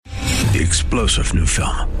the explosive new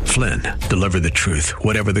film, Flynn, deliver the truth,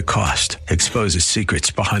 whatever the cost. Exposes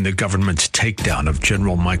secrets behind the government's takedown of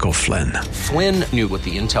General Michael Flynn. Flynn knew what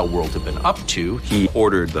the intel world had been up to. He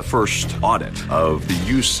ordered the first audit of the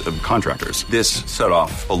use of contractors. This set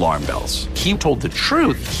off alarm bells. He told the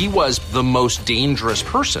truth. He was the most dangerous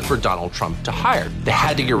person for Donald Trump to hire. They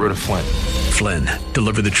had to get rid of Flynn. Flynn,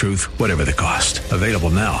 deliver the truth, whatever the cost. Available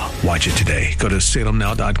now. Watch it today. Go to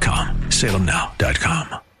salemnow.com.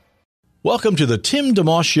 salemnow.com. Welcome to the Tim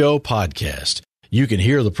DeMoss Show podcast. You can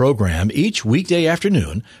hear the program each weekday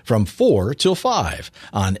afternoon from 4 till 5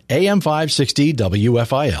 on AM 560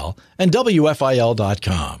 WFIL and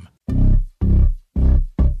WFIL.com.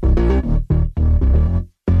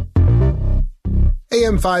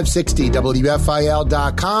 AM 560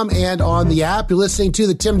 WFIL.com and on the app. You're listening to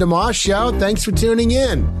the Tim DeMoss Show. Thanks for tuning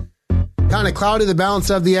in. Kind of cloudy the balance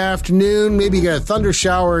of the afternoon. Maybe you get a thunder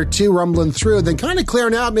shower or two rumbling through. Then kind of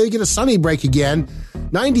clearing out. Maybe get a sunny break again.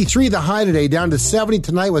 93 the high today, down to 70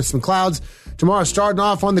 tonight with some clouds. Tomorrow starting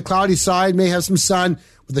off on the cloudy side. May have some sun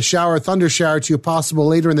with a shower, thunder shower or two possible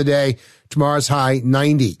later in the day. Tomorrow's high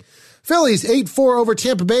 90. Phillies 8-4 over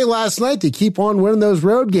Tampa Bay last night. They keep on winning those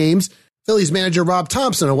road games. Phillies manager Rob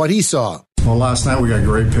Thompson on what he saw. Well, last night we got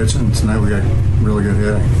great pitching. Tonight we got really good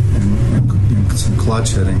hitting and some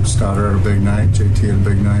clutch hitting. Stoddard had a big night. JT had a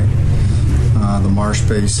big night. The Marsh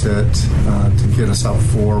base hit to get us out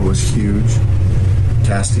 4 was huge.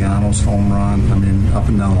 Castellanos home run. I mean, up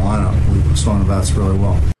and down the lineup, we swung the bats really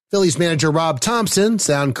well. Phillies manager Rob Thompson,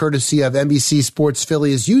 sound courtesy of NBC Sports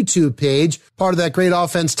Phillies YouTube page. Part of that great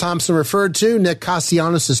offense Thompson referred to, Nick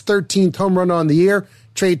Castellanos' 13th home run on the year,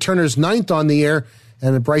 Trey Turner's 9th on the year,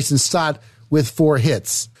 and Bryson Stott with 4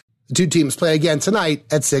 hits. The two teams play again tonight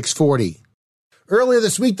at 6:40. Earlier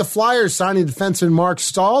this week, the Flyers signing defenseman Mark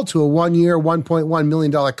Stahl to a 1-year, $1.1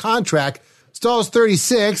 million contract. Stahl's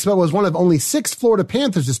 36, but was one of only 6 Florida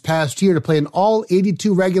Panthers this past year to play in all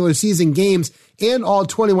 82 regular season games and all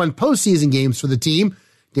 21 postseason games for the team.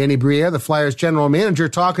 Danny Briere, the Flyers general manager,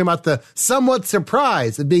 talking about the somewhat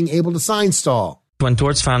surprise of being able to sign Stahl. When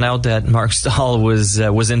Torts found out that Mark Stahl was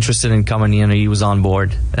interested in coming in, he was on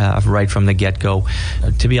board right from the get-go.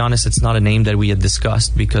 To be honest, it's not a name that we had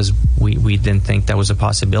discussed because we didn't think that was a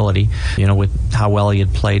possibility. You know, with how well he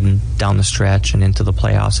had played down the stretch and into the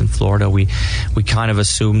playoffs in Florida, we kind of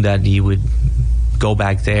assumed that he would go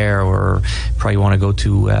back there or probably want to go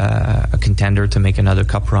to a contender to make another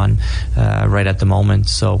cup run right at the moment.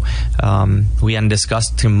 So we hadn't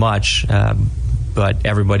discussed too much, but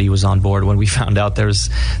everybody was on board when we found out there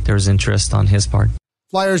was interest on his part.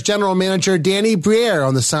 Flyers general manager Danny Briere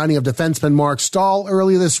on the signing of defenseman Mark Stahl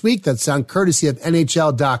earlier this week. That sound courtesy of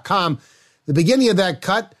NHL.com. The beginning of that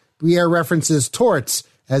cut, Briere references Torts,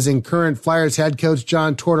 as in current Flyers head coach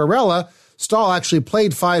John Tortorella. Stahl actually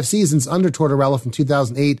played 5 seasons under Tortorella from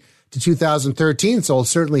 2008 to 2013, so will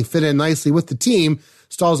certainly fit in nicely with the team.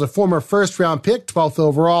 Stahl is a former first-round pick, 12th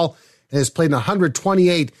overall, and has played in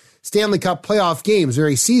 128 Stanley Cup playoff games.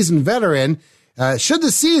 Very seasoned veteran. Should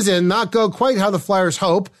the season not go quite how the Flyers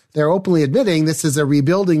hope, they're openly admitting this is a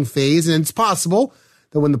rebuilding phase, and it's possible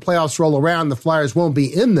that when the playoffs roll around, the Flyers won't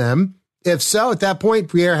be in them. If so, at that point,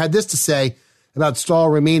 Briere had this to say about Stahl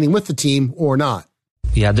remaining with the team or not.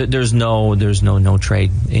 Yeah, there's no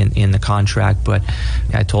trade in the contract, but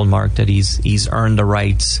I told Mark that he's earned the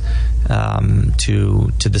rights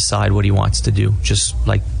to decide what he wants to do, just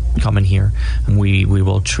like coming here, and we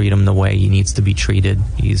will treat him the way he needs to be treated.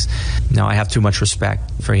 I have too much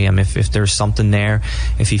respect for him. If there's something there,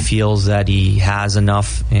 if he feels that he has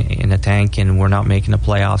enough in the tank and we're not making the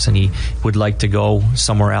playoffs and he would like to go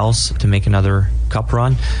somewhere else to make another cup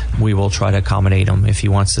run, we will try to accommodate him. If he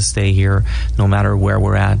wants to stay here, no matter where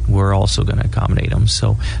we're at, we're also going to accommodate him.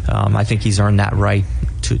 So I think he's earned that right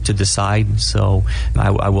to decide, so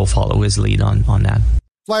I will follow his lead on that.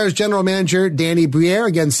 Flyers general manager Danny Briere,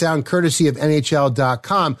 again sound courtesy of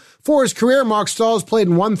NHL.com. For his career, Mark Stahl has played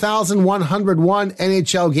in 1,101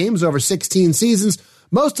 NHL games over 16 seasons,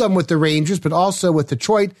 most of them with the Rangers, but also with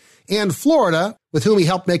Detroit and Florida, with whom he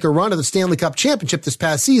helped make a run at the Stanley Cup Championship this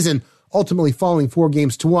past season, ultimately falling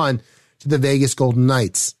 4-1 to the Vegas Golden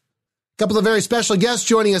Knights. A couple of very special guests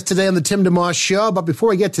joining us today on the Tim DeMoss Show, but before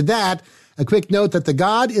we get to that, a quick note that the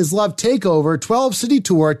God is Love Takeover 12-City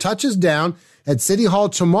Tour touches down at City Hall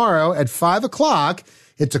tomorrow at 5 o'clock.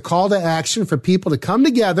 It's a call to action for people to come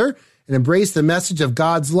together and embrace the message of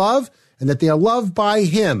God's love and that they are loved by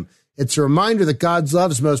Him. It's a reminder that God's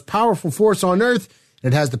love is the most powerful force on earth,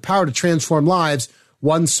 and it has the power to transform lives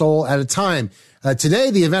one soul at a time.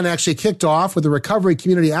 Today, the event actually kicked off with a recovery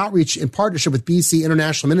community outreach in partnership with BC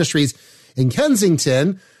International Ministries in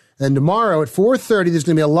Kensington. And tomorrow at 4:30, there's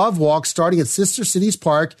going to be a love walk starting at Sister Cities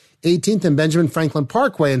Park, 18th and Benjamin Franklin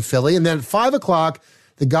Parkway in Philly. And then at 5 o'clock,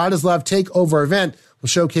 the God is Love Takeover event will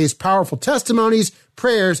showcase powerful testimonies,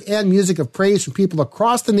 prayers, and music of praise from people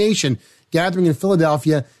across the nation gathering in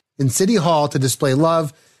Philadelphia in City Hall to display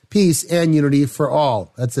love, peace, and unity for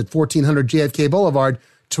all. That's at 1400 JFK Boulevard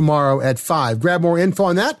tomorrow at 5. Grab more info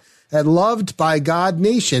on that at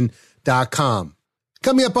lovedbygodnation.com.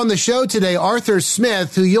 Coming up on the show today, Arthur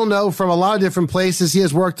Smith, who you'll know from a lot of different places. He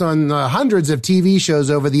has worked on hundreds of TV shows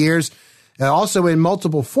over the years, also in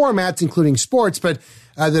multiple formats, including sports. But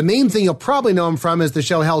the main thing you'll probably know him from is the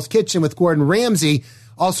show Hell's Kitchen with Gordon Ramsay,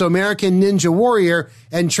 also American Ninja Warrior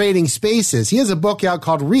and Trading Spaces. He has a book out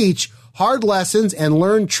called Reach, Hard Lessons and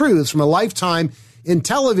Learned Truths from a Lifetime in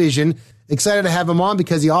Television. Excited to have him on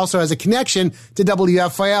because he also has a connection to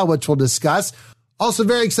WFIL, which we'll discuss. Also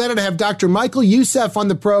very excited to have Dr. Michael Youssef on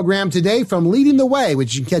the program today from Leading the Way,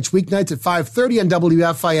 which you can catch weeknights at 5:30 on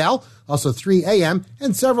WFIL, also 3 a.m.,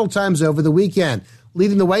 and several times over the weekend.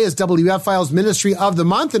 Leading the Way is WFIL's Ministry of the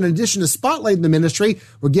Month. In addition to spotlighting the ministry,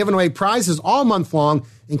 we're giving away prizes all month long,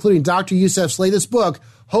 including Dr. Youssef's latest book,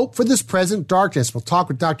 Hope for This Present Darkness. We'll talk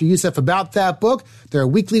with Dr. Youssef about that book. There are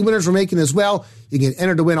weekly winners we're making as well. You can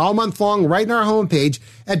enter to win all month long right on our homepage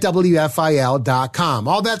at WFIL.com.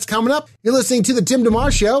 All that's coming up. You're listening to The Tim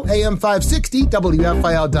DeMoss Show, AM 560,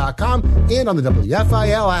 WFIL.com, and on the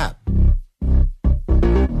WFIL app.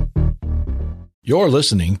 You're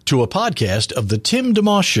listening to a podcast of The Tim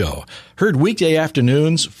DeMoss Show, heard weekday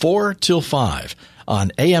afternoons 4 till 5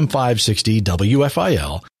 on AM 560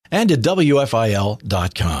 WFIL and at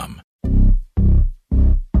WFIL.com.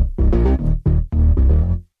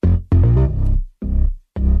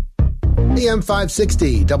 AM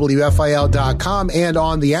 560, WFIL.com, and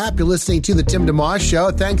on the app. You're listening to The Tim DeMoss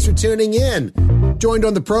Show. Thanks for tuning in. Joined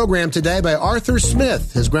on the program today by Arthur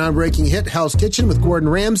Smith. His groundbreaking hit Hell's Kitchen with Gordon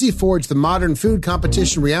Ramsay forged the modern food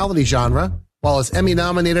competition reality genre, while his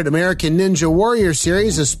Emmy-nominated American Ninja Warrior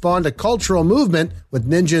series has spawned a cultural movement with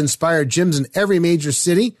ninja-inspired gyms in every major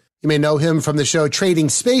city. You may know him from the show Trading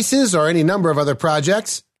Spaces or any number of other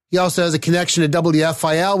projects. He also has a connection to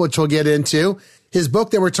WFIL, which we'll get into. His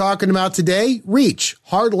book that we're talking about today, Reach,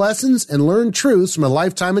 Hard Lessons and Learned Truths from a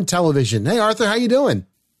Lifetime in Television. Hey, Arthur, how you doing?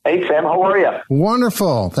 Hey, Tim, how are you?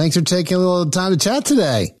 Wonderful. Thanks for taking a little time to chat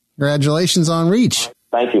today. Congratulations on Reach.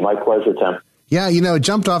 Thank you. My pleasure, Tim. Yeah, it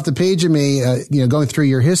jumped off the page of me, going through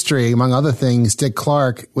your history, among other things, Dick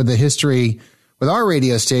Clark, with the history with our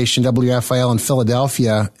radio station, WFIL in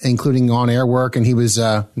Philadelphia, including on-air work. And he was,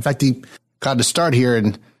 in fact, he got to start here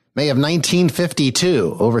in May of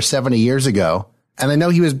 1952, over 70 years ago. And I know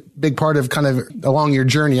he was a big part of kind of along your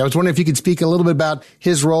journey. I was wondering if you could speak a little bit about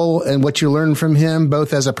his role and what you learned from him,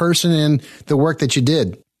 both as a person and the work that you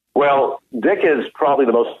did. Well, Dick is probably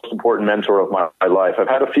the most important mentor of my life. I've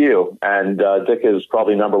had a few, and Dick is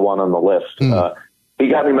probably number one on the list. He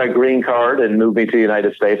got me my green card and moved me to the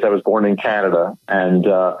United States. I was born in Canada, and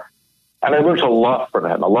I learned a lot from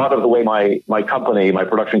him. A lot of the way my company, my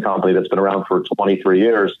production company that's been around for 23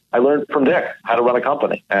 years, I learned from Dick how to run a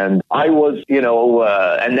company. And I was,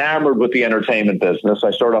 enamored with the entertainment business.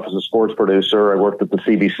 I started off as a sports producer. I worked at the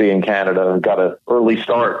CBC in Canada and got an early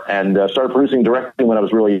start and started producing directing when I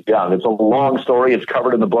was really young. It's a long story. It's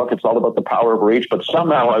covered in the book. It's all about the power of reach. But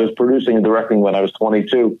somehow I was producing and directing when I was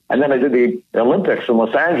 22. And then I did the Olympics in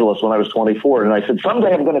Los Angeles when I was 24. And I said,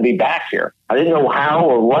 someday I'm going to be back here. I didn't know how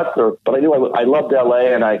or what, but I knew I loved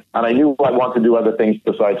LA, and I knew I wanted to do other things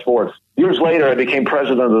besides sports. Years later, I became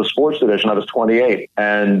president of the sports division. I was 28,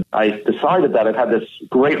 and I decided that I've had this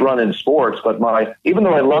great run in sports, but even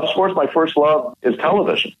though I love sports, my first love is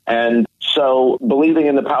television. And so, believing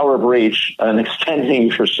in the power of reach and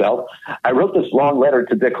extending yourself, I wrote this long letter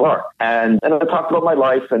to Dick Clark, and I talked about my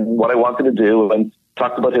life and what I wanted to do, and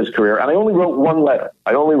talked about his career. And I only wrote one letter.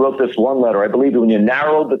 I only wrote this one letter. I believe when you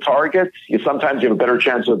narrow the target, sometimes you have a better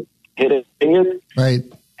chance of hitting it. Right.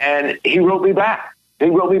 And he wrote me back.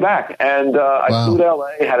 And I flew to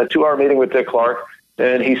LA, had a 2-hour meeting with Dick Clark.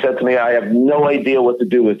 And he said to me, I have no idea what to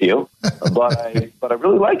do with you, but I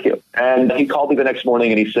really like you. And he called me the next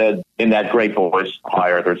morning and he said, in that great voice,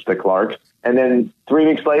 hi, Arthur, it's Dick Clark. And then 3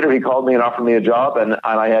 weeks later, he called me and offered me a job, and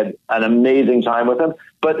I had an amazing time with him.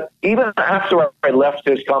 But even after I left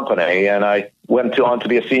his company and I went on to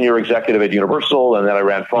be a senior executive at Universal, and then I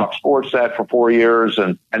ran Fox Sports Net for 4 years,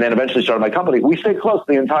 and then eventually started my company, we stayed close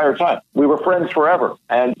the entire time. We were friends forever.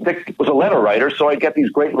 And Dick was a letter writer, so I'd get these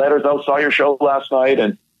great letters. I saw your show last night,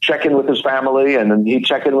 and check in with his family, and then he'd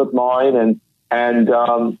check in with mine. And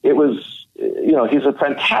it was, he's a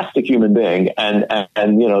fantastic human being and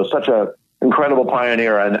such a incredible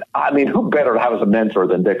pioneer. And I mean, who better to have as a mentor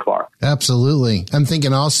than Dick Clark? Absolutely. I'm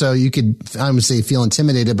thinking also you could, I would say, feel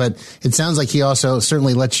intimidated, but it sounds like he also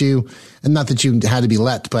certainly let you, and not that you had to be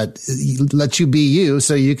but let you be you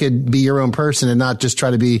so you could be your own person and not just try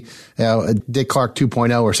to be a Dick Clark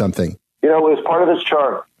 2.0 or something. It was part of his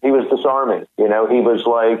charm. He was disarming. He was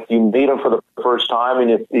like, you meet him for the first time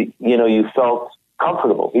and you felt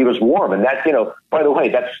comfortable. He was warm. And that, by the way,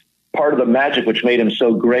 that's part of the magic which made him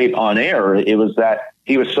so great on air. It was that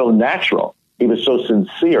he was so natural. He was so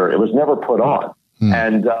sincere. It was never put on.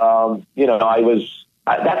 And, that's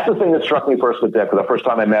the thing that struck me first with Dick. The first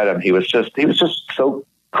time I met him, he was just so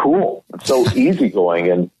cool, and so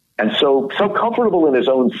easygoing and so comfortable in his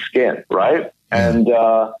own skin. Right. And,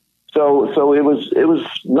 So it was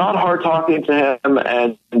not hard talking to him,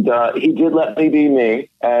 and he did let me be me.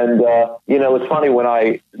 And it's funny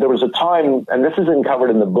there was a time, and this isn't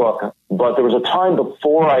covered in the book, but there was a time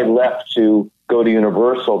before I left to go to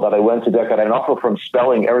Universal that I went to Dick. I had an offer from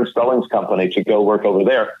Aaron Spelling's company to go work over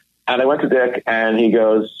there. And I went to Dick, and he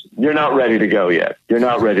goes, "You're not ready to go yet. You're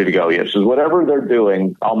not ready to go yet." He says, "Whatever they're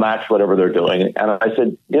doing, I'll match whatever they're doing." And I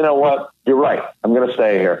said, "You know what? You're right. I'm going to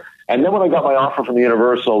stay here." And then when I got my offer from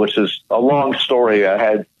Universal, which is a long story I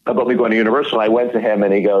had about me going to Universal, I went to him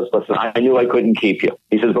and he goes, "Listen, I knew I couldn't keep you."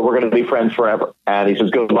 He says, "But we're going to be friends forever." And he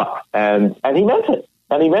says, "Good luck." And he meant it.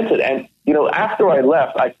 And he meant it. And, after I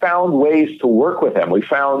left, I found ways to work with him. We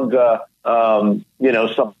found, some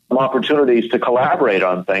opportunities to collaborate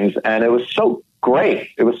on things. And it was so great.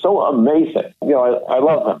 It was so amazing. I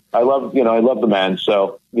love him. I love the man.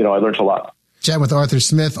 So, I learned a lot. Chat with Arthur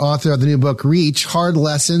Smith, author of the new book, Reach, Hard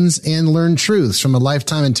Lessons and Learned Truths from a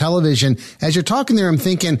Lifetime in Television. As you're talking there, I'm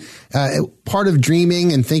thinking part of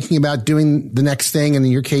dreaming and thinking about doing the next thing, and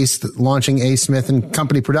in your case, launching A. Smith and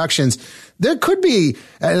Company Productions. There could be,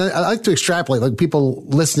 and I like to extrapolate, like people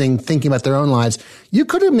listening, thinking about their own lives. You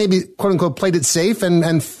could have maybe, quote unquote, played it safe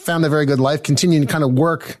and found a very good life, continuing to kind of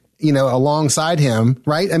work alongside him,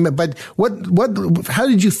 right? But how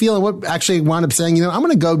did you feel, and what actually wound up saying, I'm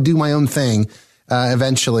going to go do my own thing,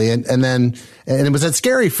 eventually. And was that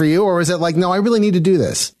scary for you, or was it like, no, I really need to do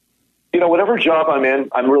this? Whatever job I'm in,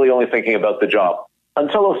 I'm really only thinking about the job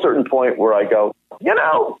until a certain point where I go,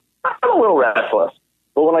 I'm a little restless.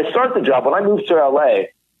 But when I start the job, when I moved to LA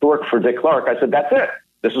to work for Dick Clark, I said, that's it.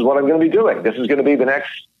 This is what I'm going to be doing. This is going to be the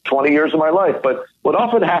next 20 years of my life. But what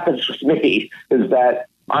often happens with me is that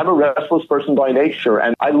I'm a restless person by nature,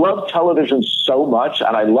 and I love television so much,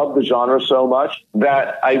 and I love the genre so much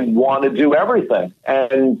that I want to do everything.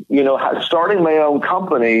 And, starting my own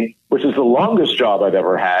company, which is the longest job I've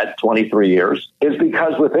ever had, 23 years, is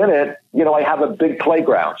because within it, I have a big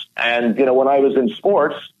playground. And, when I was in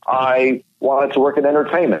sports, I wanted to work in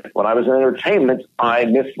entertainment. When I was in entertainment, I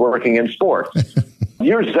missed working in sports.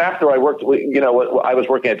 Years after I worked, I was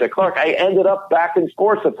working at Dick Clark, I ended up back in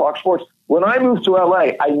sports at Fox Sports. When I moved to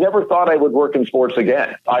LA, I never thought I would work in sports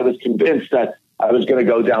again. I was convinced that I was going to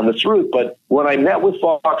go down this route. But when I met with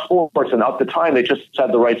Fox Sports, and at the time they just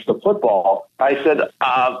had the rights to football, I said,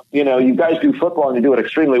 you guys do football and you do it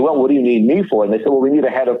extremely well. What do you need me for? And they said, well, we need a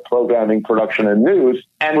head of programming, production, and news,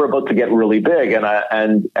 and we're about to get really big. And I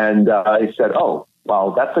said, oh,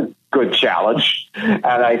 well, that's a good challenge. And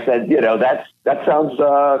I said, that sounds,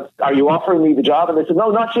 are you offering me the job? And they said,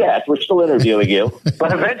 no, not yet. We're still interviewing you.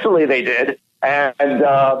 But eventually they did. And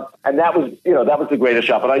that was the greatest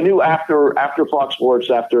job. But I knew after Fox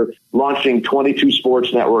Sports, after launching 22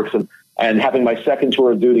 sports networks and having my second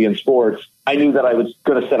tour of duty in sports, I knew that I was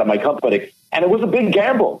going to set up my company. And it was a big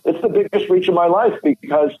gamble. It's the biggest reach of my life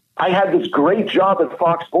because I had this great job at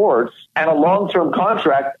Fox Sports and a long-term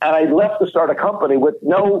contract, and I left to start a company with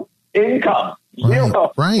no income.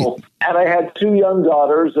 Zero. Right. And I had two young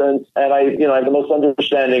daughters, and I have the most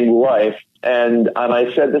understanding wife. And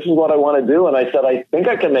I said, this is what I want to do. And I said, I think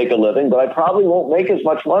I can make a living, but I probably won't make as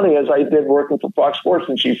much money as I did working for Fox Sports.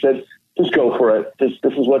 And she said, just go for it. This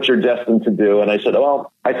is what you're destined to do. And I said,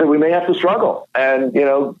 we may have to struggle. And,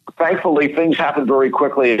 thankfully things happened very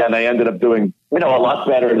quickly, and I ended up doing, a lot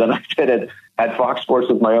better than I did at Fox Sports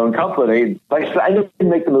with my own company. Like I said, I didn't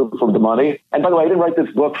make the move for the money. And by the way, I didn't write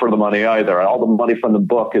this book for the money either. All the money from the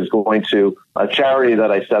book is going to a charity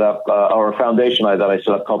that I set up, or a foundation that I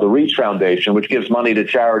set up called the Reach Foundation, which gives money to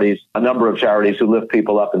charities, a number of charities who lift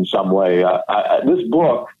people up in some way. This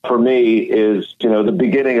book, for me, is, the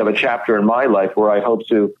beginning of a chapter in my life where I hope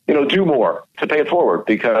to, do more to pay it forward,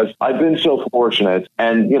 because I've been so fortunate.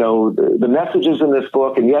 And, the messages in this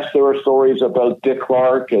book, and yes, there are stories about Dick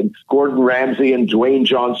Clark and Gordon Ramsay and Dwayne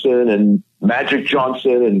Johnson and Magic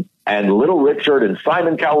Johnson and and Little Richard and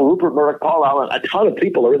Simon Cowell, Rupert Murdoch, Paul Allen. A ton of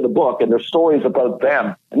people are in the book, and there's stories about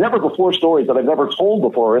them. Never before stories that I've never told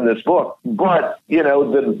before in this book. But, the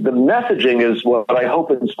messaging is what I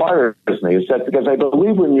hope inspires me, is that because I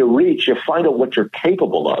believe when you reach, you find out what you're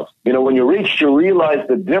capable of. When you reach, you realize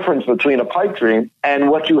the difference between a pipe dream and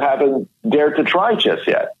what you haven't dared to try just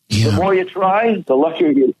yet. Yeah. The more you try, the luckier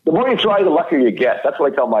you get. That's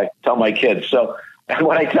what I tell my kids. So, and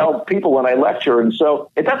when I tell people when I lecture, and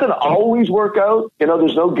so it doesn't always work out.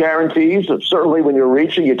 There's no guarantees. Certainly when you're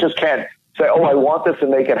reaching, you just can't say, oh, I want this and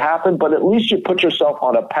make it happen. But at least you put yourself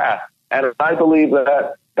on a path. And I believe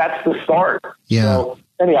that that's the start. Yeah. So,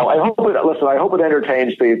 anyhow, I hope it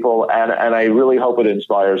entertains people, and I really hope it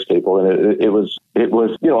inspires people. And it was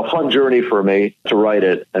a fun journey for me to write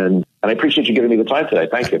it, and I appreciate you giving me the time today.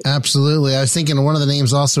 Thank you. Absolutely. I was thinking of one of the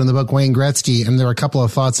names also in the book, Wayne Gretzky, and there were a couple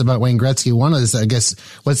of thoughts about Wayne Gretzky. One is, I guess,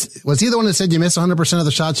 was he the one that said you miss 100% of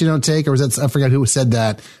the shots you don't take, or was that, I forgot who said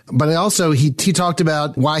that. But also he talked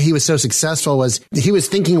about why he was so successful was he was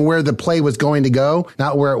thinking where the play was going to go,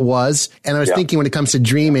 not where it was. And I was thinking when it comes to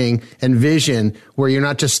dreaming and vision, where you're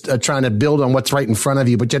not just trying to build on what's right in front of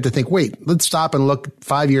you, but you have to think, wait, let's stop and look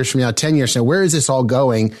 5 years from now, 10 years from now, where is this all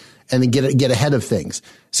going? And then get ahead of things.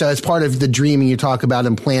 So it's part of the dreaming you talk about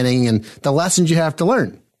and planning and the lessons you have to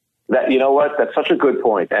learn. That, you know what? That's such a good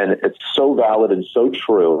point, and it's so valid and so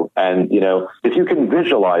true. And, if you can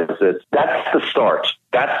visualize it, that's the start.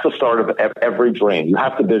 That's the start of every dream. You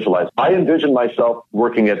have to visualize. I envisioned myself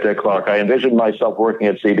working at Dick Clark. I envisioned myself working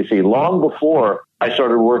at CBC long before I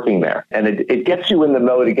started working there. And it gets you in the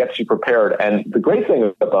mode. It gets you prepared. And the great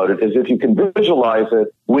thing about it is if you can visualize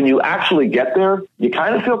it, when you actually get there, you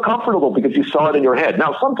kind of feel comfortable because you saw it in your head.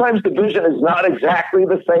 Now, sometimes the vision is not exactly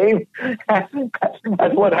the same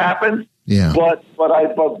as what happens. Yeah. But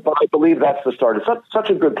I believe that's the start. It's such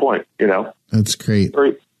a good point, That's great.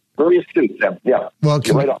 Very astute, Sam. Yeah. Well,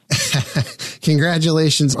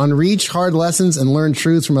 congratulations on Reach, Hard Lessons, and Learn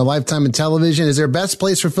Truths from a Lifetime in Television. Is there a best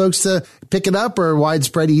place for folks to pick it up, or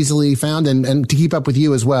widespread, easily found, and to keep up with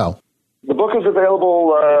you as well? The book is available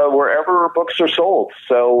wherever books are sold.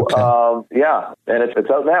 So, and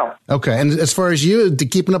it's out now. Okay. And as far as you, to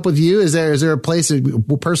keeping up with you, is there a place, a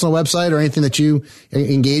personal website or anything that you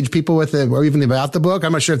engage people with, or even about the book?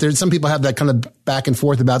 I'm not sure if there's some people have that kind of back and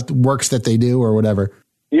forth about the works that they do or whatever.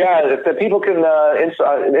 Yeah, if people can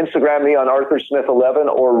Instagram me on Arthur Smith 11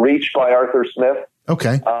 or Reach by Arthur Smith.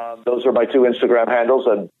 Okay. Those are my two Instagram handles,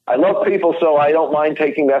 and I love people, so I don't mind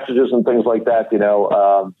taking messages and things like that.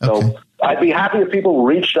 So I'd be happy if people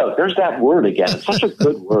reached out. There's that word again. It's such a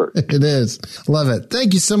good word. It is. Love it.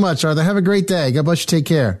 Thank you so much, Arthur. Have a great day. God bless you. Take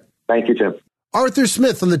care. Thank you, Tim. Arthur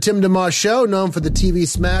Smith on the Tim DeMoss Show, known for the TV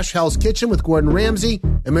smash Hell's Kitchen with Gordon Ramsay,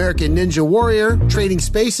 American Ninja Warrior, Trading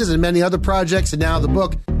Spaces, and many other projects, and now the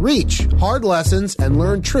book, Reach, Hard Lessons, and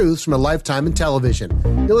Learn Truths from a Lifetime in Television.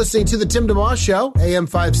 You're listening to the Tim DeMoss Show, AM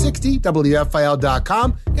 560,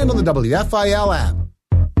 WFIL.com, and on the WFIL app.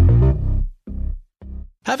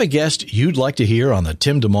 Have a guest you'd like to hear on the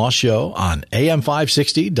Tim DeMoss Show on AM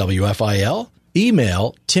 560 WFIL?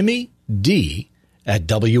 Email Timmy D at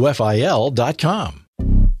WFIL.com.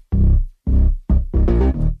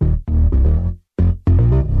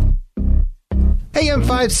 AM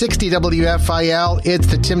 560 WFIL, it's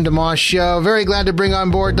the Tim DeMoss Show. Very glad to bring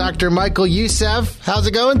on board Dr. Michael Youssef. How's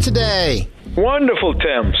it going today? Wonderful,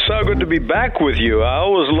 Tim. So good to be back with you. I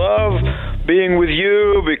always love being with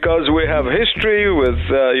you because we have history with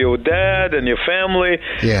your dad and your family.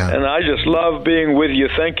 Yeah. And I just love being with you.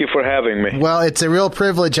 Thank you for having me. Well, it's a real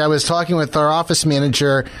privilege. I was talking with our office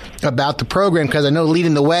manager about the program because I know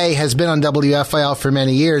Leading the Way has been on WFIL for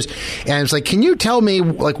many years. And it's like, can you tell me,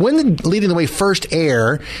 like, when did Leading the Way first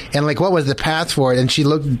air? And, like, what was the path for it? And she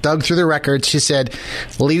dug through the records. She said,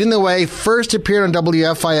 Leading the Way first appeared on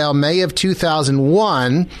WFIL May of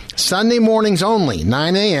 2001, Sunday mornings only,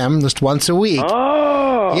 9 a.m., just once a week.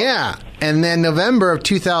 Oh. Yeah. And then November of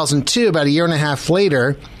 2002, about a year and a half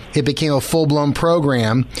later, it became a full-blown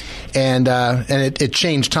program, and it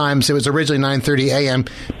changed times. It was originally 9:30 a.m.,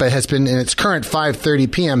 but has been in its current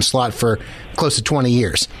 5:30 p.m. slot for close to 20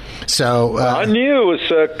 years. So I knew it was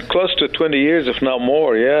close to 20 years, if not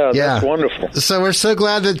more. Yeah, that's wonderful. So we're so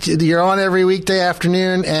glad that you're on every weekday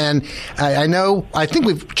afternoon, and I think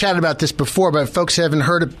we've chatted about this before, but folks haven't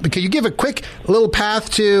heard it. Can you give a quick little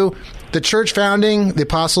path to the church founding, the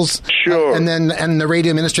apostles, sure, and the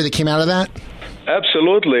radio ministry that came out of that?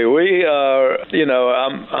 Absolutely. We are,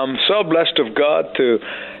 I'm so blessed of God to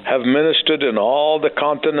have ministered in all the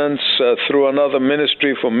continents through another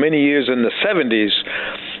ministry for many years in the 70s.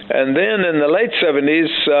 And then in the late 70s,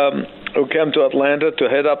 who came to Atlanta to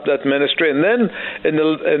head up that ministry. And then in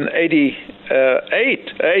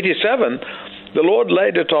 87, the Lord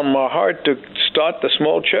laid it on my heart to start the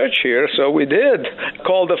small church here, so we did.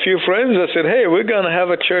 Called a few friends. I said, hey, we're going to have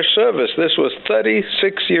a church service. This was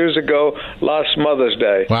 36 years ago, last Mother's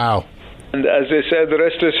Day. Wow. And as they said, the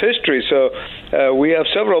rest is history. So we have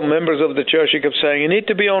several members of the church who kept saying, you need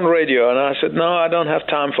to be on radio. And I said, no, I don't have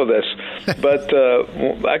time for this. But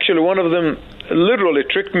actually, one of them literally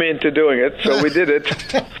tricked me into doing it, so we did it.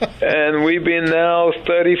 And we've been now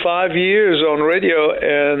 35 years on radio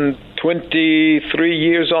and 23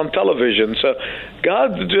 years on television. So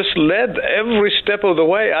God just led every step of the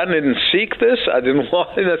way. I didn't seek this. I didn't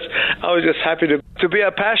want it. I was just happy to be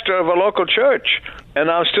a pastor of a local church, and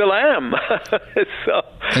I still am. So,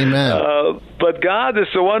 amen. But God is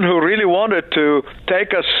the one who really wanted to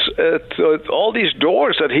take us to all these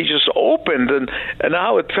doors that he just opened, and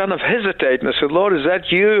I would kind of hesitate, and I said, Lord, is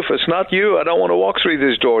that you? If it's not you, I don't want to walk through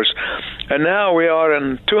these doors. And now we are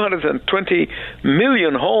in 220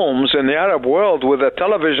 million homes in the Arab world with a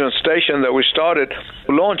television station that we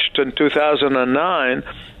launched in 2009,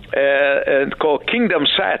 and called Kingdom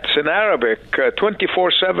Sats in Arabic,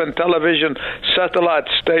 24/7 television satellite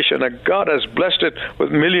station. And God has blessed it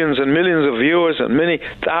with millions and millions of viewers and many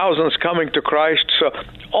thousands coming to Christ. So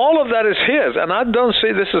all of that is his, and I don't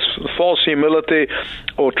see this as false humility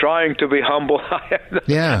or trying to be humble.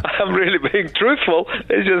 Yeah. I'm really being truthful.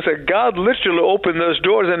 It's just that God literally opened those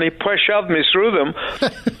doors and he shoved me through them.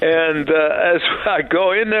 And as I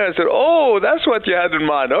go in there, I said, oh, that's what you had in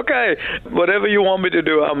mind. Okay, whatever you want me to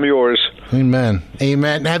do, I'm yours. Amen.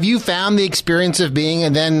 Amen. Have you found the experience of being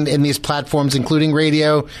and then in these platforms, including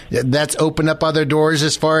radio, that's opened up other doors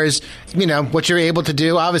as far as, what you're able to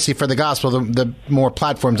do? Obviously, for the gospel, the more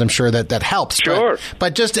platforms, I'm sure that helps. Sure.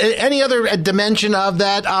 But just any other dimension of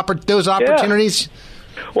that, those opportunities? Yeah.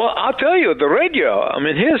 Well, I'll tell you, the radio, I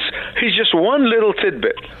mean, here's just one little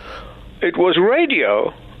tidbit. It was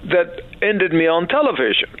radio that ended me on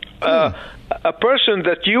television. A person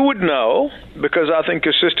that you would know, because I think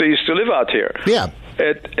your sister used to live out here. Yeah.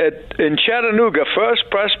 In Chattanooga, First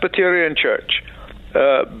Presbyterian Church,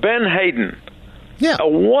 Ben Hayden. Yeah. A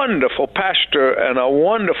wonderful pastor and a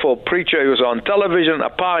wonderful preacher. He was on television,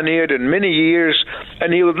 a pioneer in many years,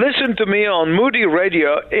 and he would listen to me on Moody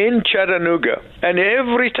Radio in Chattanooga. And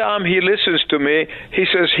every time he listens to me, he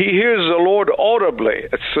says he hears the Lord audibly.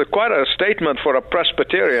 It's quite a statement for a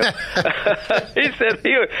Presbyterian. He said,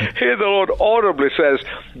 hear the Lord audibly says,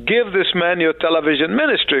 give this man your television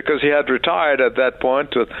ministry, because he had retired at that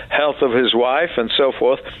point with health of his wife and so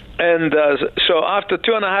forth. And so after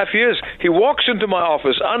 2.5 years, he walks into my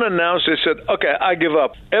office unannounced. He said, okay, I give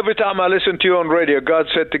up. Every time I listen to you on radio, God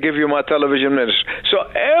said to give you my television ministry. So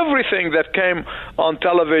everything that came on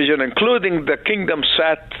television, including the Kingdom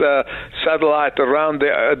satellite around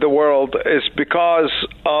the world, is because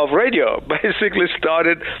of radio. Basically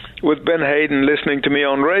started with Ben Hayden listening to me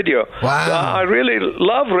on radio. Wow. So I really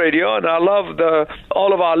love radio, and I love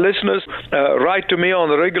all of our listeners write to me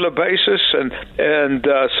on a regular basis and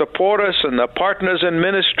support us and our partners in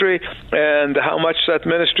ministry, and how much that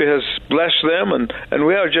ministry has blessed them. And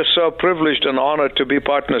we are just so privileged and honored to be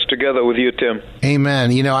partners together with you, Tim.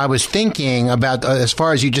 Amen. I was thinking about, as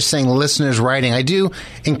far as you just saying listeners writing, I do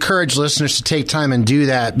encourage listeners to take time and do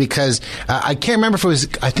that, because I can't remember if it was,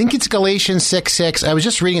 I think it's Galatians 6:6. I was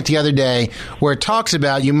just reading it the other day, where it talks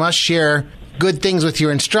about you must share good things with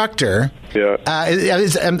your instructor. Yeah.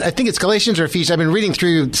 I think it's Galatians or Ephesians. I've been reading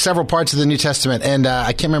through several parts of the New Testament, and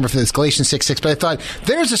I can't remember if it's Galatians 6:6, but I thought,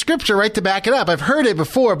 there's a scripture right to back it up. I've heard it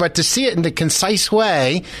before, but to see it in a concise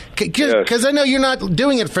way, because I know you're not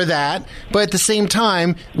doing it for that, but at the same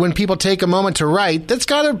time, when people take a moment to write, that's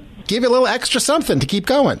got to give you a little extra something to keep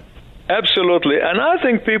going. Absolutely, and I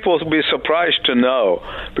think people will be surprised to know,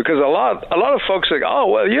 because a lot of folks think, oh,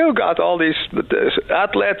 well, you got all these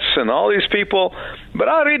athletes and all these people, but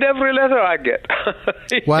I read every letter I get.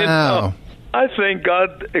 Wow. I think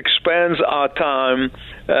God expands our time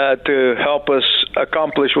to help us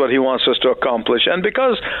accomplish what he wants us to accomplish. And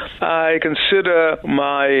because I consider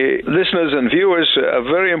my listeners and viewers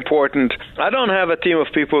very important, I don't have a team of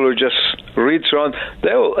people who just read through.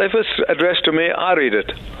 If it's addressed to me, I read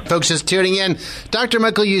it. Folks just tuning in, Dr.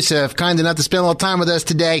 Michael Youssef, kind enough to spend a little time with us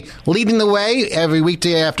today, leading the way every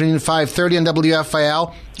weekday afternoon, 5:30 on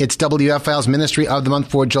WFIL. It's WFIL's Ministry of the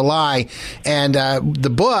Month for July. And the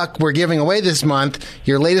book we're giving away this month,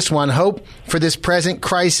 your latest one, Hope for This Present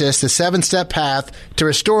Crisis, The 7-Step Path to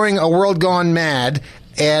Restoring a World Gone Mad.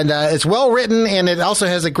 And it's well written, and it also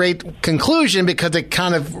has a great conclusion because it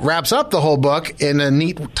kind of wraps up the whole book in a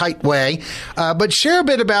neat, tight way. But share a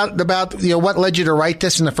bit about what led you to write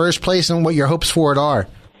this in the first place and what your hopes for it are.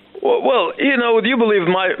 Well, would you believe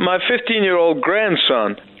my 15-year-old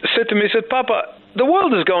grandson said to me, Papa, the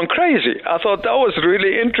world is going crazy. I thought that was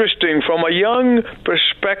really interesting from a young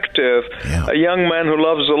perspective, a young man who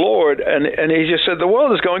loves the Lord, and he just said the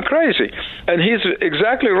world is going crazy. And he's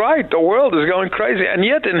exactly right. The world is going crazy. And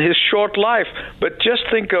yet in his short life, but just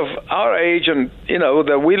think of our age and,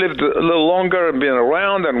 that we lived a little longer and been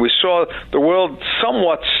around and we saw the world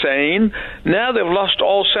somewhat sane. Now they've lost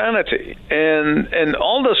all sanity. And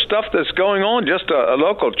all the stuff that's going on, just a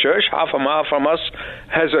local church, half a mile from us,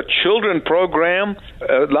 has a children program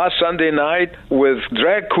last Sunday night with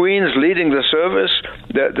drag queens leading the service,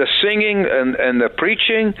 the singing and the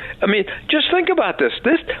preaching. I mean, just think about this.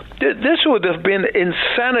 This would have been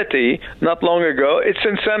insanity not long ago. It's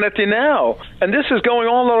insanity now. And this is going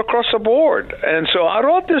on all across the board. And so I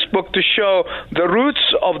wrote this book to show the roots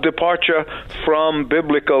of departure from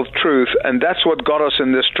biblical truth, and that's what got us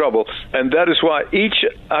in this trouble. And that is why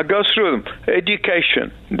I go through them.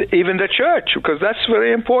 Education, even the church, because that's a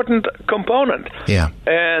very important component. Yeah.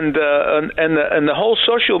 And the whole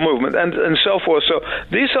social movement and so forth. So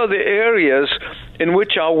these are the areas in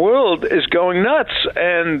which our world is going nuts.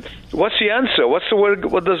 And what's the answer? What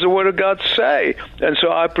does the Word of God say? And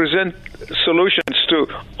so I present solutions to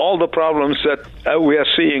all the problems that we are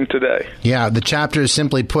seeing today. Yeah, the chapter is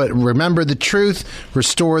simply put, remember the truth,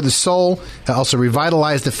 restore the soul, also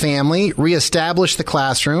revitalize the family, reestablish the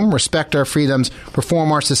classroom, respect our freedoms,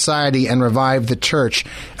 reform our society, and revive the church.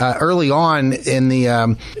 Early on in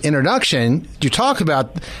the introduction, you talk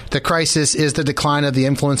about the crisis is the decline of the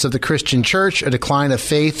influence of the Christian church, a decline of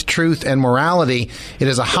faith, truth, and morality. It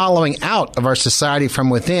is a hollowing out of our society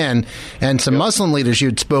from within. And some Muslim leaders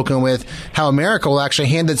you'd spoken with, how America will actually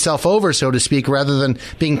hand itself over, so to speak, rather than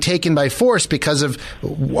being taken by force because of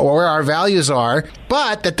where our values are.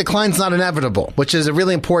 But that decline's not inevitable, which is a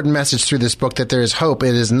really important message through this book, that there is hope.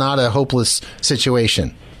 It is not a hopeless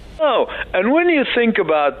situation. Oh, and when you think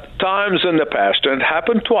about times in the past, and it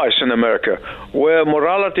happened twice in America, where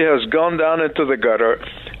morality has gone down into the gutter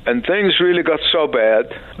and things really got so bad.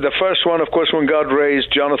 The first one, of course, when God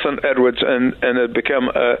raised Jonathan Edwards and it became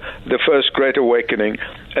the first Great Awakening.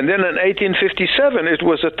 And then in 1857, it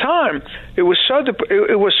was a time, it was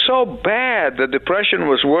so bad, the Depression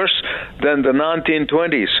was worse than the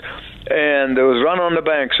 1920s. And there was run on the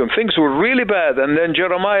banks, and things were really bad. And then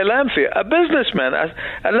Jeremiah Lamphere, a businessman,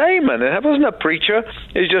 a layman, he wasn't a preacher,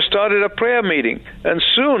 he just started a prayer meeting, and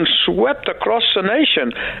soon swept across the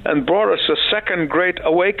nation and brought us a second Great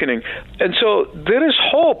Awakening. And so there is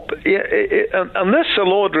hope, unless the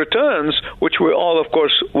Lord returns, which we all, of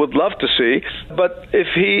course, would love to see. But if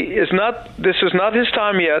this is not his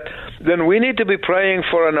time yet, then we need to be praying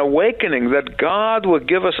for an awakening, that God will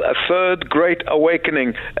give us a third Great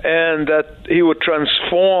Awakening, and that he would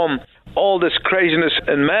transform all this craziness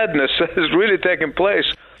and madness that is really taking place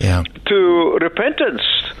to repentance,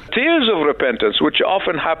 tears of repentance, which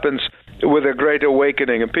often happens with a Great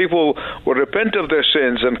Awakening, and people will repent of their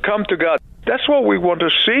sins and come to God. That's what we want to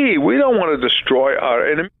see. We don't want to destroy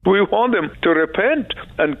our enemy. We want them to repent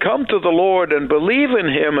and come to the Lord and believe in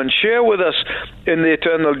him and share with us in the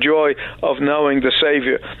eternal joy of knowing the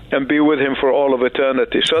Savior and be with him for all of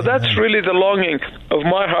eternity. So that's really the longing of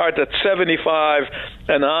my heart at 75,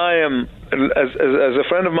 and I am, as a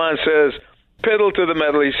friend of mine says, pedal to the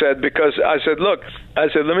metal, he said, because I said,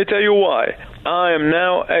 let me tell you why. I am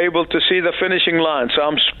now able to see the finishing line. So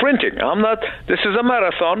I'm sprinting. This is a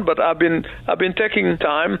marathon, but I've been taking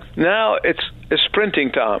time. Now it's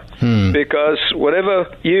sprinting time, because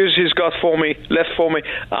whatever years he's got left for me,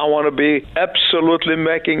 I want to be absolutely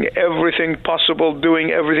making everything possible,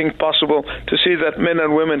 doing everything possible to see that men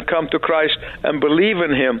and women come to Christ and believe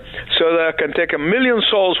in him, so that I can take 1 million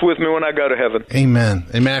souls with me when I go to heaven. Amen.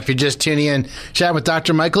 Amen. If you're just tuning in, chat with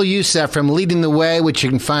Dr. Michael Youssef from Leading the Way, which you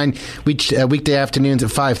can find weekday afternoons at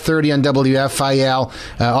 5:30 on WFIL,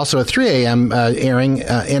 also at 3 a.m. Airing,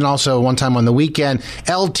 and also one time on the weekend,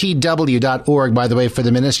 ltw.org, by the way, for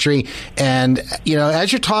the ministry. And,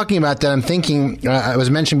 as you're talking about that, I'm thinking, I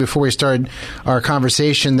was mentioning before we started our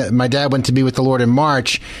conversation that my dad went to be with the Lord in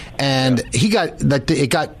March, and it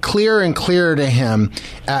got clearer and clearer to him.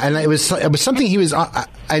 And it was something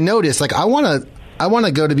I noticed, I want I want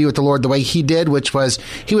to go to be with the Lord the way he did, which was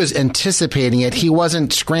he was anticipating it. He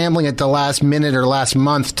wasn't scrambling at the last minute or last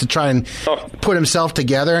month to try and put himself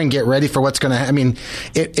together and get ready for what's going to happen. I mean,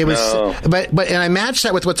 it was, and I matched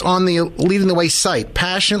that with what's on the Leading the Way site,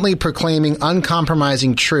 passionately proclaiming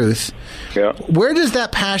uncompromising truth. Yeah. Where does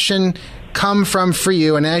that passion come from for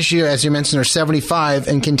you? And as you mentioned, are 75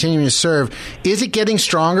 and continuing to serve. Is it getting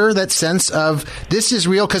stronger, that sense of this is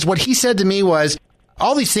real? Because what he said to me was,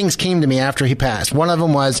 all these things came to me after he passed. One of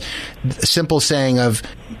them was a simple saying of,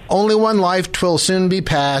 only one life 'twill soon be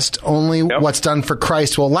past, only what's done for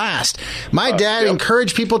Christ will last. My dad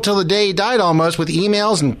encouraged people till the day he died almost with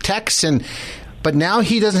emails and texts, but now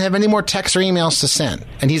he doesn't have any more texts or emails to send.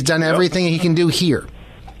 And he's done everything he can do here.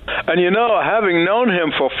 And having known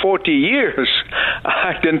him for 40 years,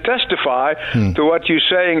 I can testify to what you're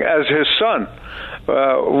saying as his son.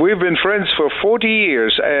 We've been friends for 40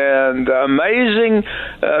 years, and amazing,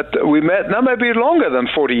 we met, now maybe longer than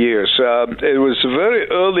 40 years. It was very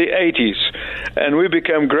early 80s, and we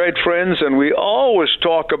became great friends, and we always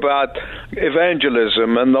talk about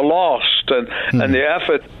evangelism and the lost and the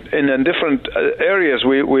effort in different areas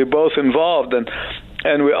we're both involved in.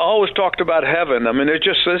 And we always talked about heaven. I mean, this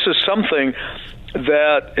is something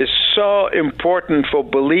that is so important for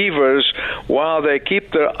believers. While they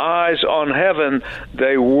keep their eyes on heaven,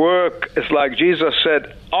 they work. It's like Jesus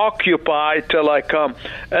said, occupy till I come.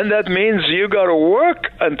 And that means you got to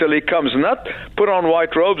work until he comes, not put on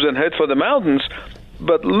white robes and head for the mountains,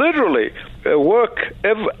 but literally work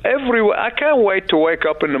everywhere. I can't wait to wake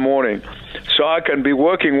up in the morning so I can be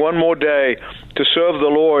working one more day to serve the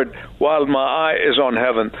Lord while my eye is on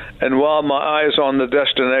heaven and while my eye is on the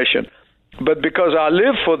destination. But because I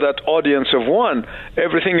live for that audience of one,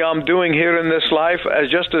 everything I'm doing here in this life,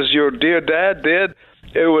 just as your dear dad did,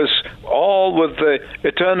 it was all with the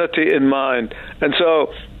eternity in mind. And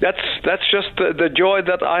so that's just the joy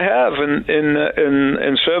that I have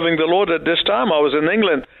in serving the Lord at this time. I was in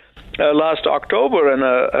England last October, and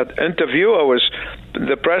an interviewer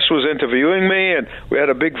the press was interviewing me, and we had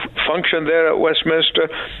a big function there at Westminster.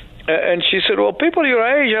 And she said, well, people your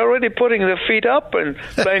age are already putting their feet up and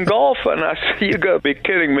playing golf. And I said, you got to be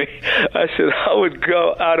kidding me. I said, I would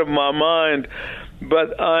go out of my mind.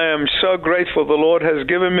 But I am so grateful the Lord has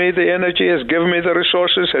given me the energy, has given me the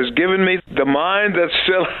resources, has given me the mind that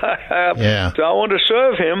still I have. Yeah. So I want to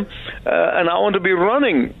serve him, and I want to be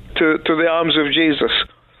running to the arms of Jesus.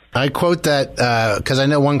 I quote that because I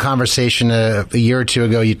know one conversation a year or two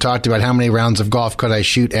ago, you talked about how many rounds of golf could I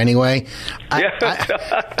shoot anyway.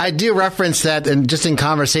 I do reference that and just in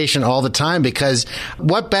conversation all the time, because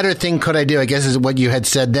what better thing could I do, I guess is what you had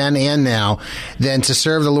said then and now, than to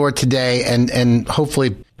serve the Lord today and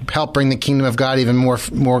hopefully help bring the kingdom of God even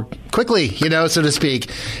more quickly, so to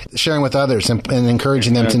speak, sharing with others and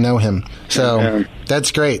encouraging them to know him. So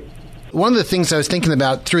that's great. One of the things I was thinking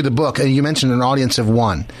about through the book, and you mentioned an audience of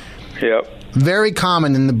one. Yep. Very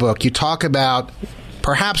common in the book. You talk about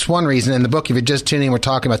perhaps one reason in the book, if you're just tuning in, we're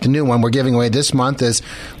talking about the new one we're giving away this month is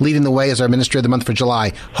Leading the Way as our Ministry of the Month for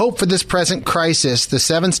July. Hope for this present crisis, the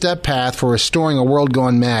 7-step path for restoring a world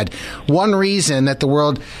gone mad. One reason that the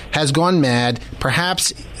world has gone mad,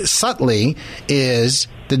 perhaps subtly, is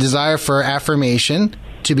the desire for affirmation,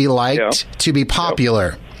 to be liked, to be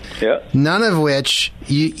popular. Yeah. None of which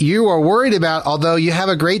you are worried about, although you have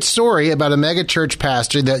a great story about a megachurch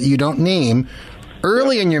pastor that you don't name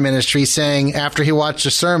early in your ministry saying after he watched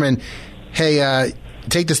a sermon, hey,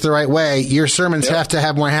 take this the right way, your sermons have to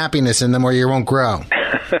have more happiness in them or you won't grow.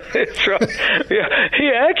 That's right. Yeah.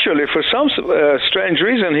 He actually, for some strange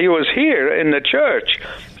reason, he was here in the church.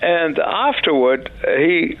 And afterward,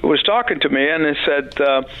 he was talking to me and he said,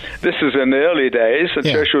 this is in the early days, the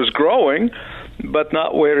church was growing, but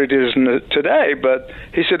not where it is today. But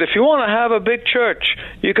he said, if you want to have a big church,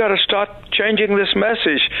 you got to start changing this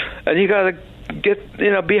message, and you got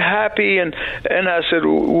to be happy. And I said,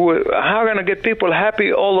 how am I going to get people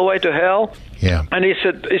happy all the way to hell? Yeah. And he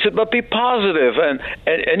said, but be positive,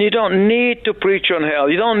 and you don't need to preach on hell.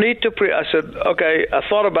 You don't need to preach. I said, okay, I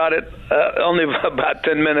thought about it only about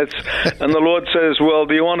 10 minutes, and the Lord says, well,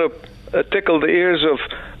 do you want to tickle the ears of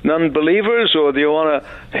non-believers, or do you want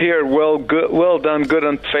to hear, well done, good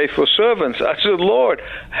and faithful servants? I said, Lord,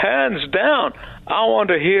 hands down, I want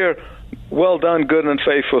to hear, well done, good and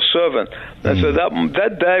faithful servant. And so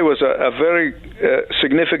that day was a very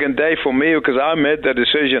significant day for me, because I made the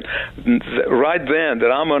decision right then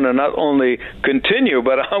that I'm going to not only continue,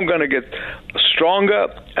 but I'm going to get stronger,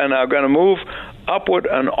 and I'm going to move upward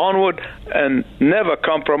and onward and never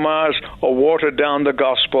compromise or water down the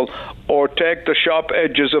gospel or take the sharp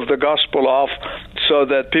edges of the gospel off so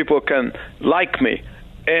that people can like me.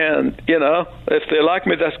 And, if they like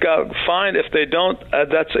me, that's fine. If they don't,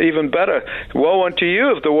 that's even better. Woe unto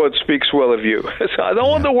you if the world speaks well of you. So I don't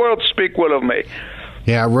want the world to speak well of me.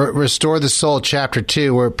 Yeah, Restore the Soul, Chapter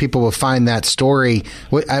 2, where people will find that story.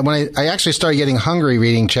 When I actually started getting hungry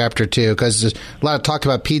reading Chapter 2, because there's a lot of talk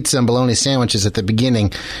about pizza and bologna sandwiches at the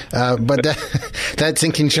beginning. But that's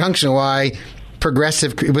in conjunction why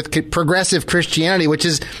progressive Christianity, which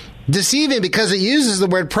is deceiving because it uses the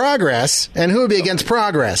word progress, and who would be against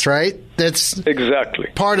progress, right? That's exactly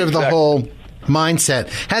part of the whole mindset.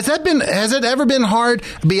 Has it ever been hard?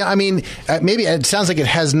 Maybe it sounds like it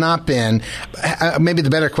has not been. Maybe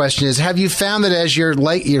the better question is, have you found that as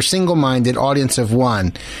your single-minded audience of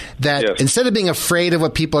one, that instead of being afraid of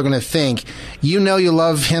what people are going to think, you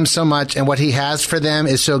love him so much and what he has for them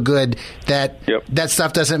is so good that that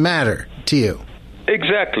stuff doesn't matter to you?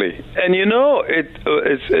 Exactly. And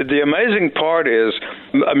it's the amazing part is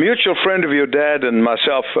a mutual friend of your dad and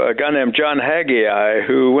myself, a guy named John Haggai,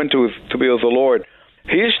 who went to be with the Lord,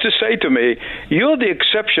 he used to say to me, "You're the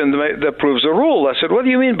exception that proves the rule." I said, "What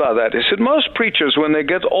do you mean by that?" He said, "Most preachers, when they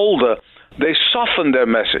get older, they soften their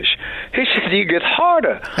message." He said, "You get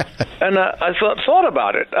harder." And I thought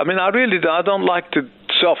about it. I don't like to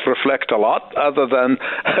self-reflect a lot, other than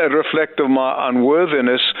reflect of my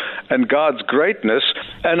unworthiness and God's greatness.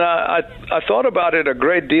 And I thought about it a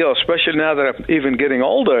great deal, especially now that I'm even getting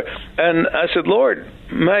older. And I said, "Lord,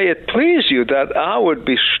 may it please you that I would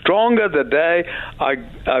be stronger the day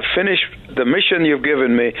I finish the mission you've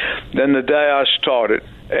given me than the day I started."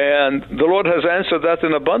 And the Lord has answered that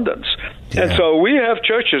in abundance. Yeah. And so we have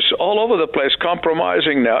churches all over the place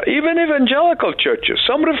compromising now, even evangelical churches,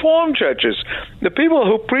 some Reformed churches. The people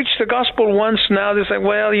who preach the gospel once now, they say,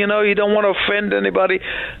 "Well, you don't want to offend anybody."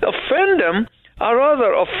 Offend them. I'd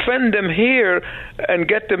rather offend them here and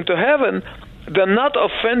get them to heaven than not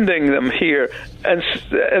offending them here, and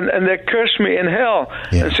they curse me in hell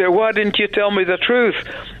and say, "Why didn't you tell me the truth?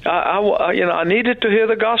 I needed to hear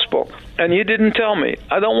the gospel, and you didn't tell me."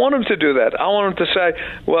 I don't want them to do that. I want them to say,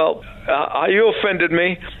 "Well, you offended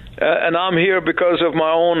me, and I'm here because of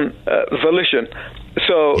my own volition."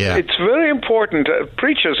 So it's very important.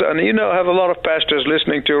 Preachers, and have a lot of pastors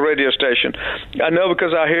listening to a radio station. I know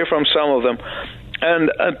because I hear from some of them.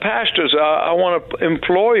 And pastors, I want to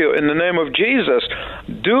implore you in the name of Jesus,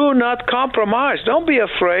 do not compromise. Don't be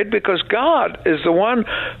afraid, because God is the one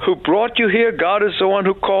who brought you here. God is the one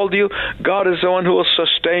who called you. God is the one who will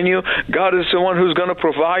sustain you. God is the one who's going to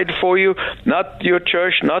provide for you, not your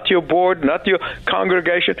church, not your board, not your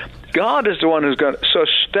congregation. God is the one who's going to. So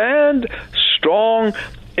stand strong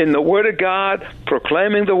in the Word of God,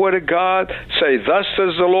 proclaiming the Word of God, say, "Thus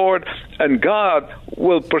says the Lord," and God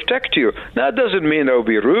will protect you. Now, that doesn't mean they'll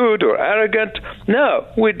be rude or arrogant. No,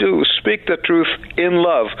 we do speak the truth in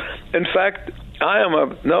love. In fact, I am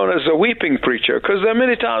known as a weeping preacher, because there are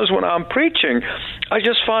many times when I'm preaching, I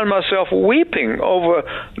just find myself weeping over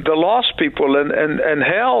the lost people and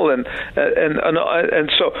hell, and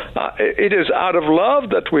so it is out of love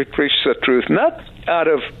that we preach the truth, not out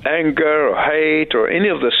of anger or hate or any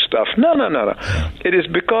of this stuff. No. It is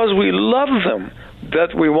because we love them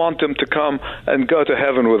that we want them to come and go to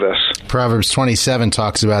heaven with us. Proverbs 27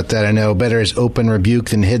 talks about that. I know better is open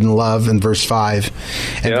rebuke than hidden love in verse 5.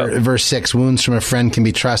 And verse 6, wounds from a friend can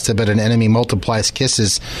be trusted, but an enemy multiplies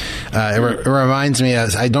kisses. It reminds me,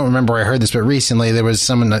 I don't remember where I heard this, but recently there was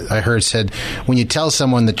someone that I heard said, when you tell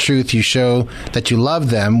someone the truth, you show that you love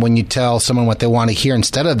them. When you tell someone what they want to hear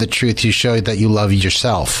instead of the truth, you show that you love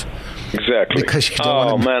yourself. Exactly. Because you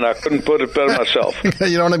don't man, I couldn't put it better myself.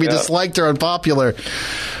 You don't want to be disliked or unpopular.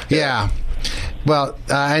 Yeah. Well,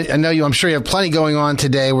 I know you. I'm sure you have plenty going on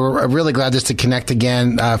today. We're really glad just to connect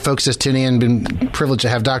again. Folks just tuning in, been privileged to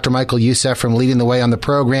have Dr. Michael Youssef from Leading the Way on the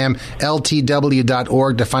program,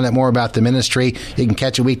 ltw.org to find out more about the ministry. You can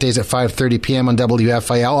catch it weekdays at 5:30 p.m. on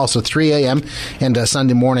WFIL, also 3 a.m. and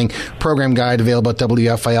Sunday morning program guide available at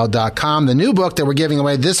WFIL.com. The new book that we're giving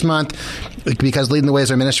away this month, because Leading the Way is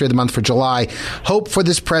our ministry of the month for July, Hope for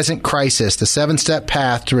This Present Crisis, the 7-step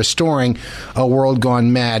path to restoring a world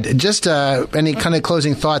gone mad. Just any kind of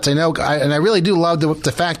closing thoughts? I know, and I really do love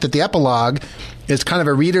the fact that the epilogue is kind of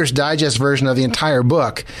a Reader's Digest version of the entire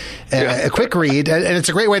book. A quick read, and it's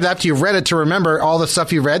a great way to, after you've read it, to remember all the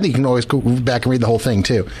stuff you've read. You can always go back and read the whole thing,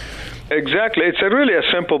 too. Exactly. It's really a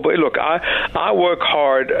simple book. Look, I work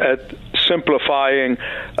hard at simplifying.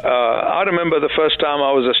 I remember the first time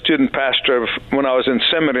I was a student pastor when I was in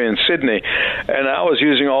seminary in Sydney, and I was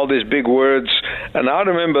using all these big words. And I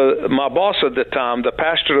remember my boss at the time, the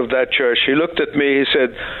pastor of that church, he looked at me, he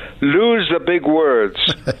said, "Lose the big words."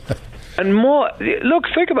 And more, look,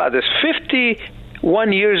 think about this, 50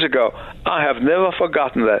 1 year ago. I have never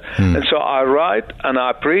forgotten that. And so I write and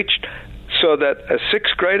I preached so that a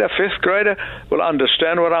 6th grader, 5th grader will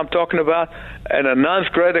understand what I'm talking about, and a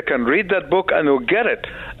 9th grader can read that book and will get it.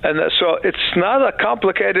 And so it's not a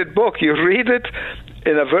complicated book. You read it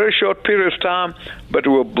in a very short period of time, but it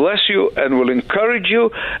will bless you and will encourage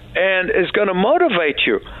you, and it's going to motivate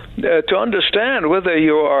you to understand whether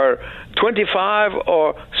you are 25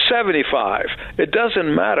 or 75. It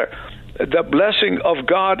doesn't matter. The blessing of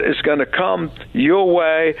God is going to come your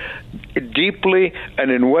way deeply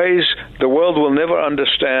and in ways the world will never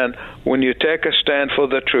understand when you take a stand for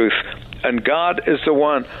the truth. And God is the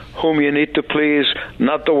one whom you need to please,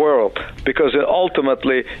 not the world, because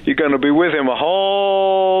ultimately you're going to be with Him a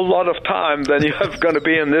whole lot of time than you are going to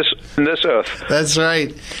be in this earth. That's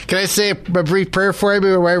right. Can I say a brief prayer for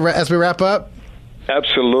you as we wrap up?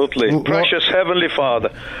 Absolutely. Precious Heavenly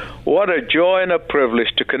Father, what a joy and a privilege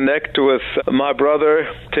to connect with my brother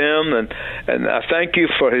Tim, and I thank you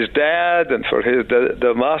for his dad and for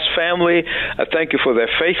the Moss family. I thank you for their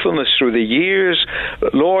faithfulness through the years.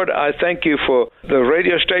 Lord, I thank you for the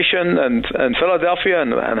radio station and Philadelphia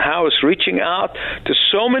and how it's reaching out to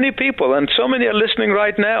so many people, and so many are listening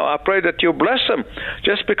right now. I pray that you bless them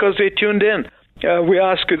just because they tuned in. We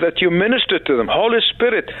ask you that you minister to them. Holy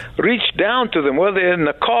Spirit, reach down to them, whether they're in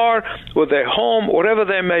the car, or their home, wherever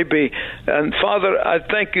they may be. And Father, I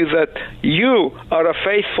thank you that you are a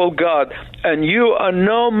faithful God, and you are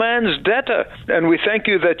no man's debtor. And we thank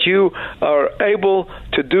you that you are able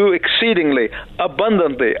to do exceedingly,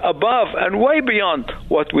 abundantly, above and way beyond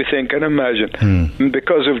what we think and imagine.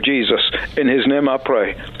 Because of Jesus. In His name I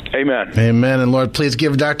pray. Amen. Amen. And Lord, please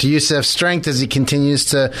give Dr. Youssef strength as he continues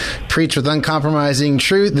to preach with uncompromising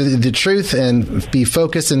truth, the truth, and be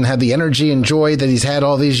focused and have the energy and joy that he's had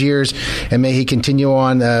all these years. And may he continue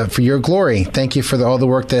on for your glory. Thank you for all the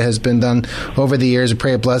work that has been done over the years. I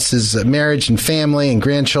pray it bless his marriage and family and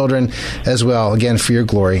grandchildren as well. Again, for your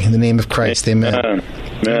glory. In the name of Christ. Amen.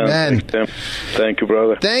 Amen. Thank you,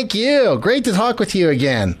 brother. Thank you. Great to talk with you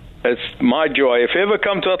again. It's my joy. If you ever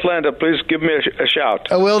come to Atlanta, please give me a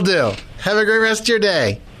shout. I will do. Have a great rest of your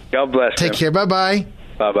day. God bless. Take care. Bye-bye.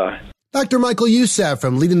 Bye-bye. Dr. Michael Youssef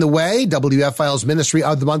from Leading the Way, WFIL's Ministry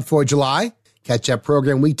of the Month for July. Catch that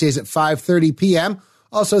program weekdays at 5:30 p.m.,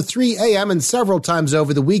 also 3 a.m. and several times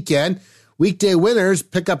over the weekend. Weekday winners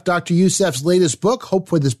pick up Dr. Youssef's latest book, Hope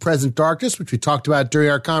for This Present Darkness, which we talked about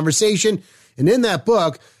during our conversation. And in that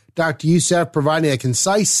book, Dr. Youssef providing a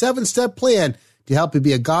concise 7-step plan to help you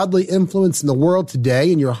be a godly influence in the world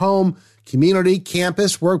today, in your home, community,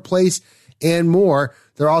 campus, workplace, and more.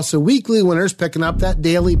 There are also weekly winners picking up that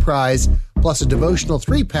daily prize, plus a devotional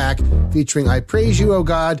 3-pack featuring I Praise You, O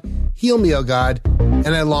God, Heal Me, O God,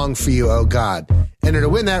 and I Long for You, O God. Enter to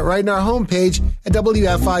win that right on our homepage at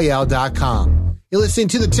WFIL.com. You're listening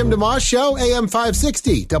to The Tim DeMoss Show, AM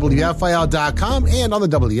 560, WFIL.com, and on the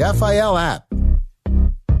WFIL app.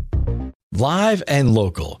 Live and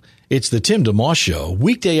local. It's the Tim DeMoss Show,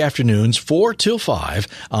 weekday afternoons 4 till 5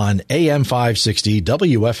 on AM 560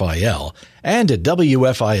 WFIL and at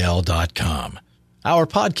WFIL.com. Our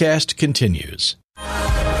podcast continues.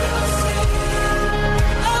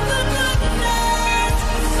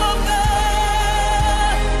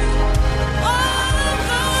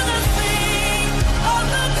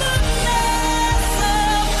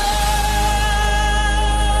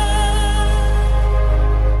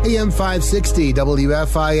 AM 560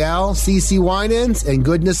 WFIL, CeCe Winans, and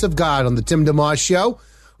Goodness of God on the Tim DeMoss Show.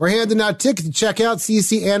 We're handing out tickets to check out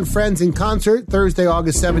CeCe and Friends in concert Thursday,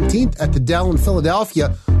 August 17th at the Dell in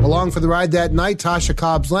Philadelphia. Along for the ride that night, Tasha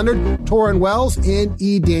Cobbs-Leonard, Torrin Wells, and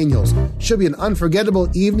E. Daniels. Should be an unforgettable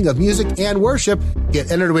evening of music and worship.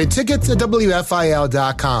 Get entered to win tickets at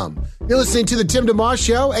WFIL.com. You're listening to the Tim DeMoss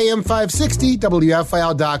Show, AM 560,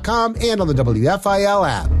 WFIL.com, and on the WFIL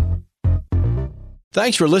app.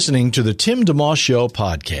 Thanks for listening to the Tim DeMoss Show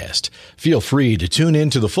podcast. Feel free to tune in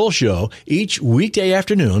to the full show each weekday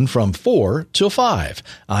afternoon from 4 till 5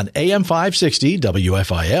 on AM 560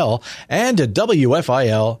 WFIL and at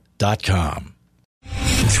WFIL.com.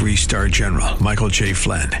 3-star General Michael J.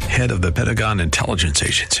 Flynn, head of the Pentagon Intelligence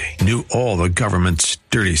Agency, knew all the government's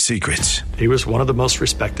dirty secrets. He was one of the most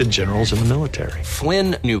respected generals in the military.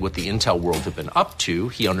 Flynn knew what the intel world had been up to.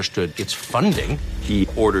 He understood its funding. He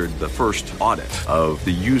ordered the first audit of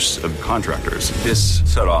the use of contractors. This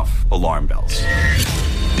set off alarm bells.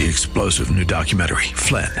 The explosive new documentary,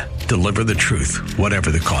 Flynn, deliver the truth,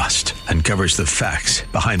 whatever the cost, and covers the facts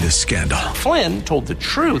behind the scandal. Flynn told the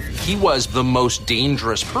truth. He was the most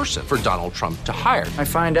dangerous person for Donald Trump to hire. I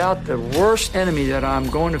find out the worst enemy that I'm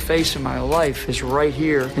going to face in my life is right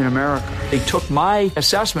here in America. They took my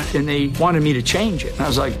assessment and they wanted me to change it. And I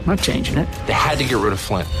was like, I'm not changing it. They had to get rid of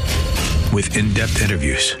Flynn. With in-depth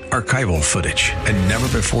interviews, archival footage, and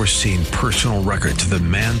never-before-seen personal records of the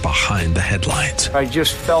man behind the headlines. I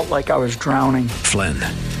just felt like I was drowning. Flynn,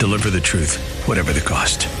 deliver the truth, whatever the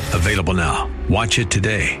cost. Available now. Watch it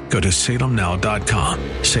today. Go to salemnow.com.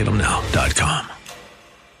 salemnow.com.